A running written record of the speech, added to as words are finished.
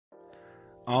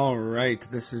All right,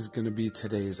 this is going to be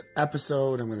today's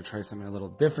episode. I'm going to try something a little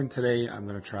different today. I'm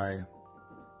going to try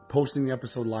posting the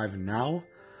episode live now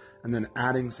and then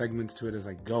adding segments to it as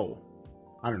I go.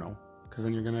 I don't know, because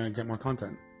then you're going to get more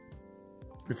content.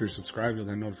 If you're subscribed, you'll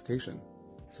get a notification.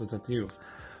 So it's up to you.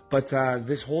 But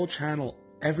this whole channel,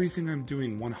 everything I'm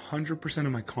doing, 100%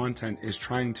 of my content is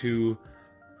trying to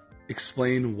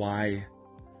explain why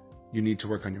you need to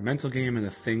work on your mental game and the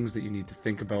things that you need to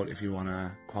think about if you want to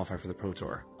qualify for the Pro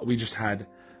Tour. We just had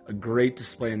a great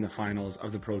display in the finals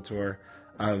of the Pro Tour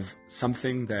of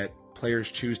something that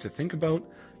players choose to think about,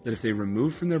 that if they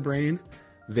remove from their brain,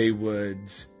 they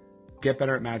would get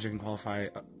better at Magic and qualify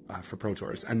for Pro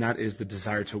Tours. And that is the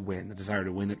desire to win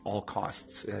at all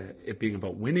costs, it being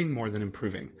about winning more than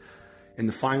improving. In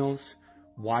the finals,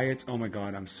 Wyatt, oh my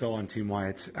god, I'm so on Team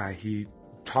Wyatt. He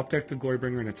top-decked the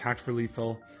Glorybringer and attacked for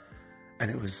lethal. And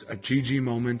it was a GG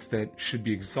moment that should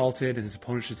be exalted, and his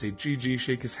opponent should say GG,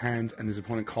 shake his hand, and his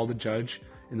opponent called the judge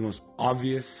in the most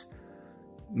obvious,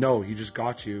 no, he just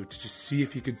got you, to just see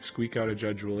if he could squeak out a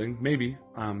judge ruling. Maybe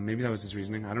that was his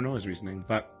reasoning. I don't know his reasoning,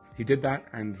 but he did that,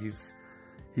 and he's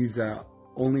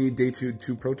only day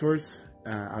two Pro Tours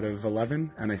out of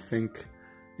 11, and I think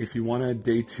if you want to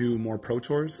day two more Pro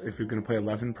Tours, if you're going to play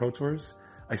 11 Pro Tours,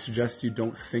 I suggest you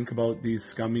don't think about these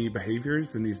scummy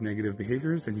behaviors and these negative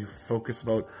behaviors, and you focus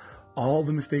about all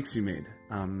the mistakes you made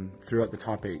throughout the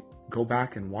top 8. Go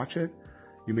back and watch it.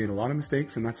 You made a lot of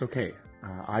mistakes, and that's okay.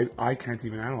 I can't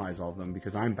even analyze all of them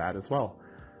because I'm bad as well.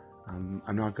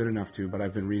 I'm not good enough to, but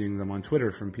I've been reading them on Twitter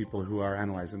from people who are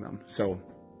analyzing them. So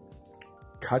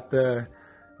cut the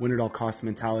win at all costs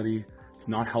mentality. It's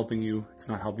not helping you. It's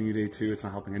not helping you day two. It's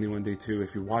not helping anyone day two.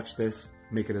 If you watch this,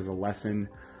 make it as a lesson.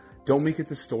 Don't make it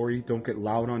the story. Don't get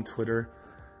loud on Twitter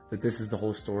that this is the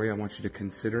whole story. I want you to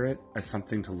consider it as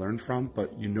something to learn from,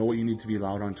 but you know what you need to be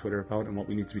loud on Twitter about, and what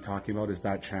we need to be talking about is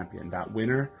that champion, that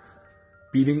winner,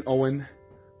 beating Owen,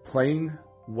 playing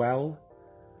well,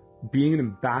 being an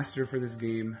ambassador for this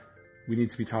game. We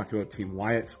need to be talking about Team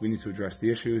Wyatt. We need to address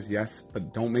the issues, yes,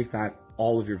 but don't make that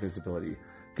all of your visibility.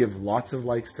 Give lots of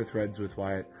likes to threads with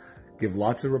Wyatt. Give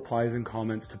lots of replies and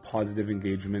comments to positive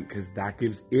engagement, because that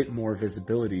gives it more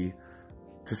visibility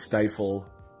to stifle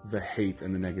the hate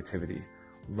and the negativity.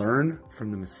 Learn from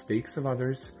the mistakes of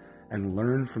others and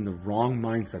learn from the wrong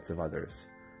mindsets of others.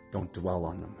 Don't dwell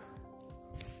on them.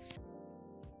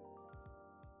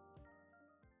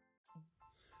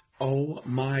 Oh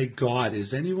my god,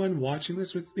 is anyone watching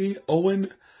this with me? Owen,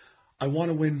 I want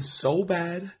to win so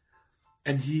bad,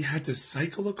 and he had to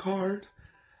cycle a card.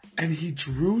 And he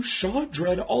drew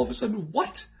Chandra all of a sudden.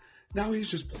 What? Now he's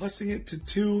just plussing it to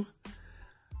 2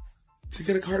 to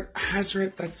get a card.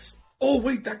 Hazoret, that's... Oh,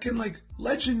 wait, that can,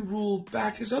 legend rule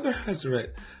back his other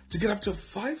Hazoret to get up to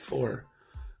 5/4.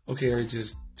 Okay, or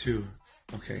just 2.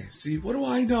 Okay, see, what do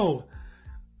I know?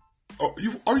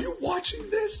 Are you watching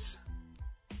this?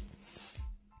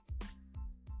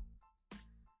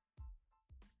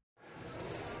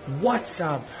 What's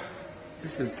up?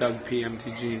 This is Doug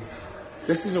PMTG.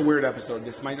 This is a weird episode.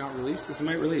 This might not release. This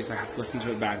might release. I have to listen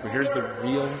to it back. But here's the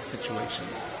real situation.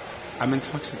 I'm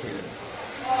intoxicated.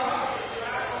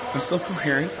 I'm still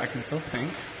coherent. I can still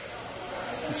think.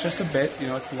 It's just a bit.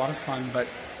 It's a lot of fun. But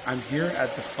I'm here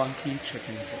at the Funky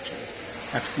Chicken Kitchen,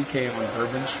 FCK on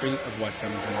Bourbon Street of West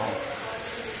Edmonton Mall.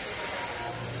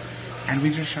 And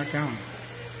we just shut down.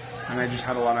 And I just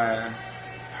had a lot of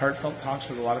heartfelt talks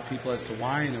with a lot of people as to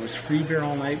why, and it was free beer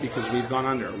all night because we've gone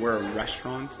under. We're a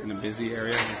restaurant in a busy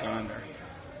area and we've gone under.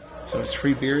 So it's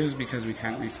free beers because we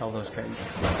can't resell those kegs.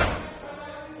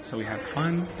 So we had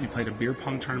fun. We played a beer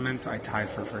pong tournament. I tied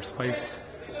for first place.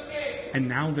 And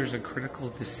now there's a critical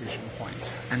decision point.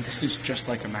 And this is just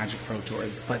like a Magic Pro Tour.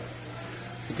 But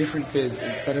the difference is,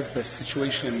 instead of the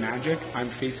situation in Magic, I'm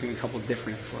facing a couple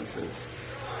different influences.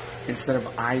 Instead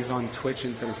of eyes on Twitch,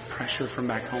 instead of pressure from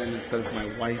back home, instead of my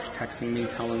wife texting me,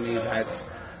 telling me that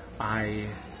I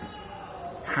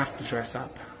have to dress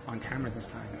up on camera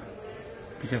this time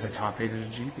because I top 8 at a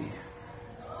GB.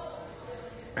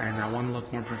 And I want to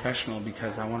look more professional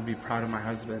because I want to be proud of my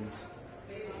husband.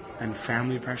 And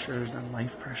family pressures and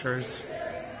life pressures.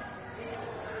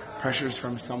 Pressures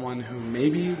from someone who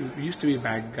maybe used to be a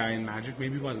bad guy in Magic,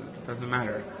 maybe wasn't. It doesn't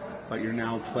matter. But you're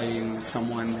now playing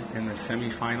someone in the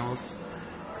semifinals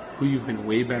who you've been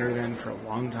way better than for a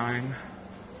long time.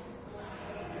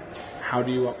 How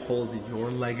do you uphold your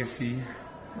legacy?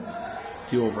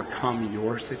 Do you overcome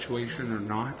your situation or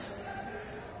not?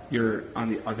 You're on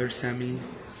the other semi.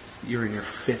 You're in your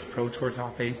 5th Pro Tour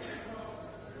top 8.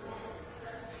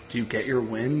 Do you get your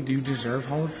win? Do you deserve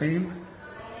Hall of Fame?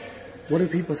 What do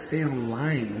people say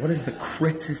online? What is the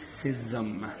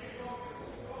criticism?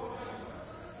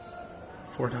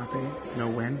 4 top 8s, no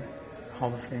win.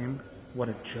 Hall of Fame. What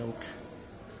a joke.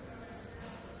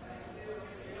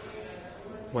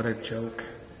 What a joke.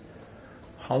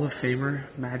 Hall of Famer,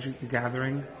 Magic the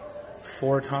Gathering.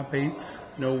 4 top 8s,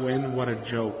 no win. What a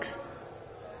joke.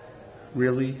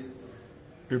 Really?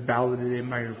 You're balloted in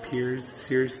by your peers?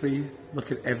 Seriously?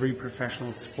 Look at every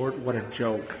professional sport? What a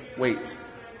joke. Wait.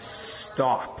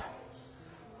 Stop.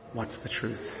 What's the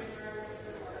truth?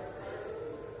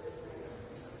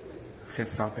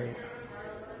 5th top 8.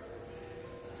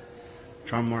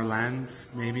 Draw more lands?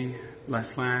 Maybe.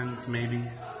 Less lands? Maybe.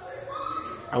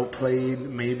 Outplayed?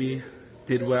 Maybe.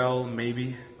 Did well?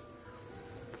 Maybe.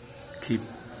 Keep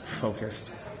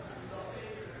focused.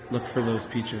 Look for those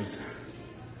peaches.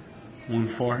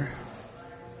 1-4.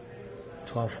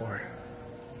 12-4.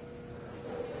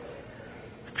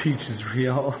 The peach is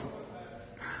real.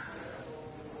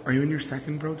 Are you in your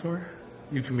 2nd Pro Tour?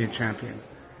 You can be a champion.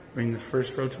 Are you in the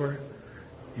 1st Pro Tour?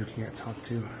 You can get top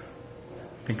 2.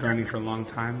 Been grinding for a long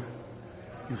time?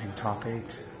 You can top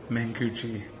 8.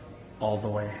 Manguchi, all the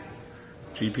way.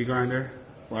 GP grinder?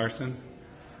 Larson?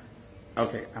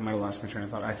 Okay, I might have lost my train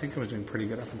of thought. I think I was doing pretty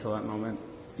good up until that moment,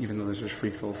 even though this was free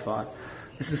flow thought.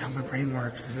 This is how my brain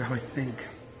works. This is how I think.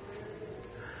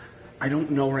 I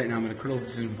don't know right now. I'm at a critical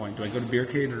decision point. Do I go to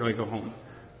Beercade or do I go home?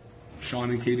 Sean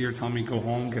and Katie are telling me go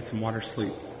home, get some water,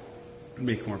 sleep,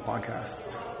 make more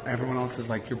podcasts. Everyone else is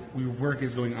like, your work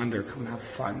is going under. Come have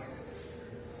fun.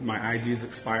 My ID is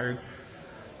expired,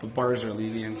 but bars are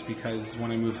lenient because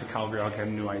when I move to Calgary, I'll get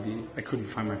a new ID. I couldn't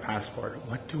find my passport.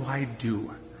 What do I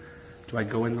do? Do I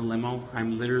go in the limo?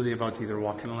 I'm literally about to either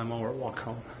walk in a limo or walk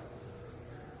home.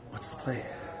 What's the play?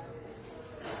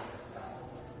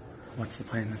 What's the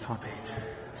play in the top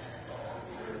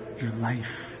 8? Your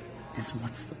life is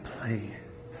what's the play.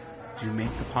 Do you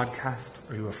make the podcast?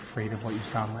 Or are you afraid of what you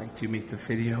sound like? Do you make the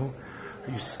video?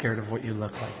 Are you scared of what you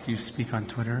look like? Do you speak on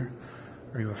Twitter?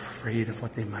 Or are you afraid of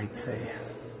what they might say?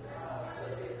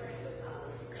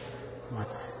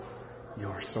 What's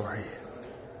your story?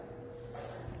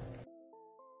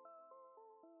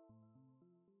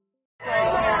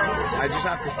 I just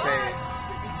have to say,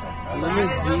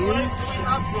 limousines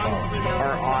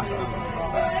are awesome.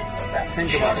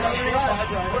 Think about it.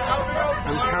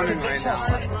 I'm counting right now.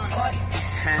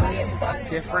 10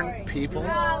 different people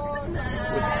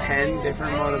with 10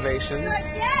 different motivations,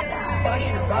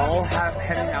 all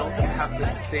heading out to have the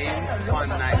same fun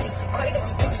night.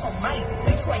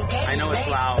 I know it's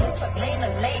loud.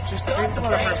 Just think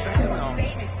about it for a second though.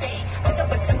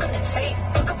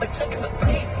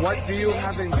 What do you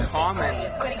have in common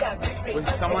with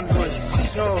someone who is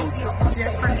so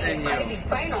different than you?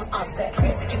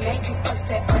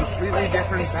 Completely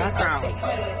different background.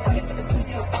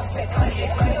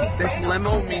 This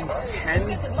limo means 10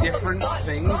 different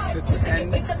things to 10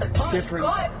 different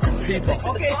people.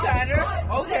 Okay, Tanner.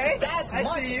 Okay. I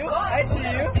see you.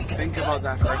 Think about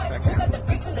that for a second.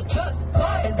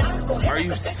 Are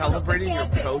you celebrating your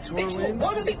Pro Tour win?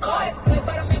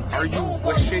 Are you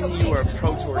wishing you were a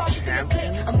Pro Tour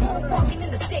champion?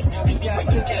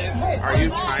 Are you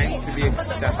trying to be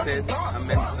accepted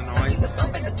amidst the noise?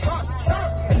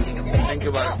 Think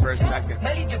about it for a second.